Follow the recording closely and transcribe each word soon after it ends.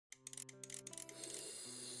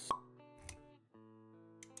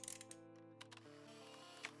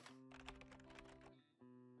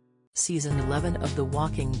Season 11 of The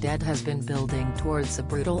Walking Dead has been building towards a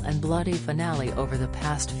brutal and bloody finale over the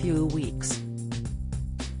past few weeks.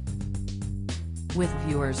 With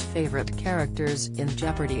viewers' favorite characters in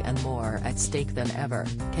jeopardy and more at stake than ever,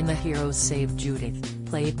 can the heroes save Judith,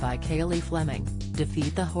 played by Kaylee Fleming,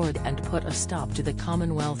 defeat the Horde and put a stop to the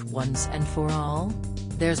Commonwealth once and for all?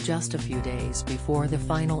 There's just a few days before the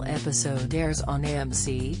final episode airs on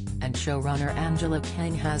AMC, and showrunner Angela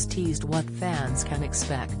Kang has teased what fans can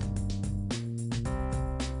expect.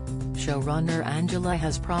 Showrunner Angela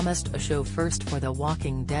has promised a show first for The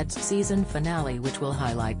Walking Dead's season finale, which will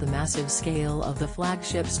highlight the massive scale of the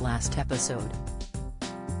flagship's last episode.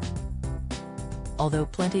 Although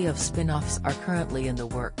plenty of spin-offs are currently in the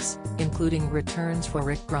works, including returns for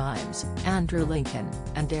Rick Grimes, Andrew Lincoln,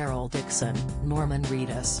 and Daryl Dixon, Norman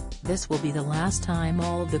Reedus, this will be the last time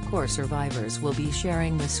all of the core survivors will be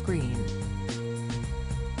sharing the screen.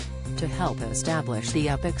 To help establish the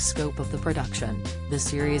epic scope of the production, the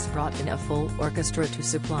series brought in a full orchestra to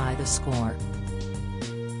supply the score.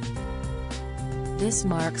 This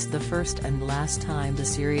marks the first and last time the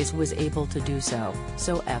series was able to do so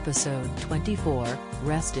episode 24,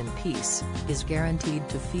 Rest in Peace, is guaranteed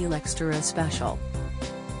to feel extra special.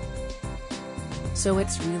 So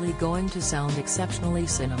it's really going to sound exceptionally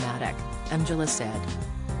cinematic, Angela said.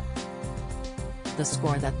 The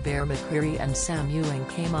score that Bear McCreary and Sam Ewing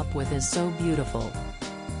came up with is so beautiful.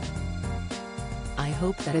 I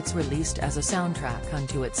hope that it's released as a soundtrack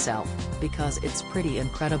unto itself, because it's pretty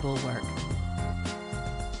incredible work.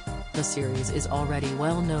 The series is already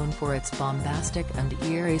well known for its bombastic and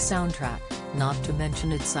eerie soundtrack, not to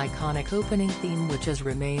mention its iconic opening theme, which has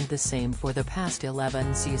remained the same for the past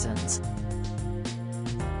 11 seasons.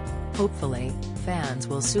 Hopefully, fans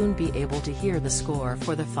will soon be able to hear the score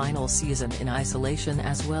for the final season in isolation,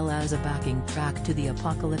 as well as a backing track to the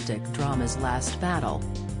apocalyptic drama's last battle.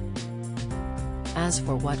 As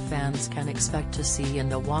for what fans can expect to see in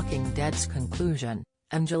The Walking Dead's conclusion,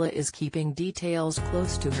 Angela is keeping details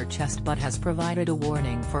close to her chest but has provided a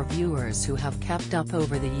warning for viewers who have kept up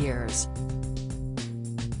over the years.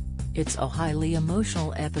 "It's a highly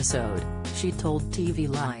emotional episode," she told TV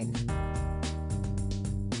Line.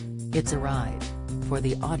 "It's a ride. For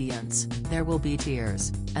the audience, there will be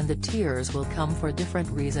tears, and the tears will come for different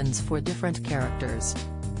reasons for different characters."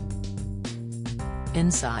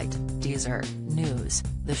 Insight, teaser, news: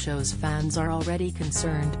 the show's fans are already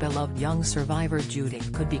concerned beloved young survivor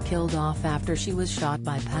Judith could be killed off after she was shot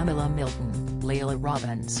by Pamela Milton, Layla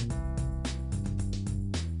Robbins.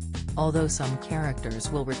 Although some characters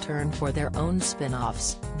will return for their own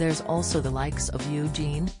spin-offs, there's also the likes of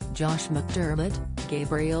Eugene, Josh McDermott,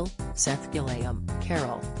 Gabriel, Seth Gilliam,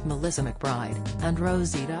 Carol, Melissa McBride, and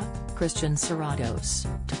Rosita, Christian Serratos,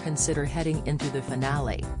 to consider heading into the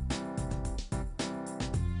finale.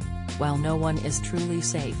 While no one is truly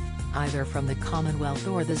safe, either from the Commonwealth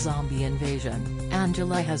or the zombie invasion,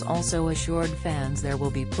 Angela has also assured fans there will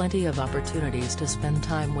be plenty of opportunities to spend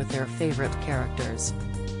time with their favorite characters.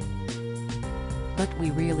 "But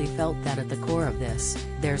we really felt that at the core of this,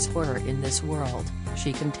 there's horror in this world,"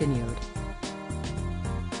 she continued.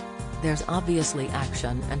 "There's obviously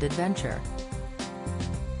action and adventure.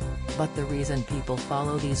 But the reason people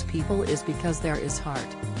follow these people is because there is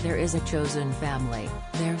heart, there is a chosen family,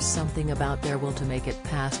 there's something about their will to make it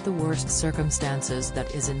past the worst circumstances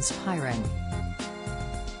that is inspiring."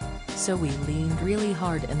 So we leaned really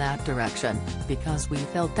hard in that direction, because we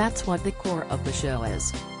felt that's what the core of the show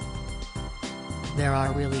is. "There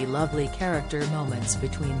are really lovely character moments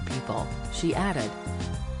between people," she added.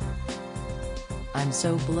 "I'm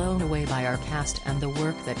so blown away by our cast and the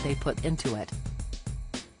work that they put into it."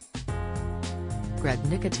 Greg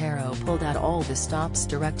Nicotero pulled out all the stops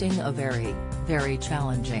directing a very, very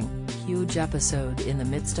challenging, huge episode in the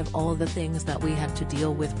midst of all the things that we had to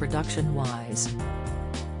deal with production-wise.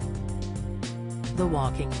 The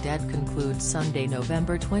Walking Dead concludes Sunday,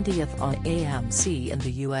 November 20th on AMC in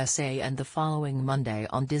the USA and the following Monday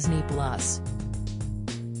on Disney+.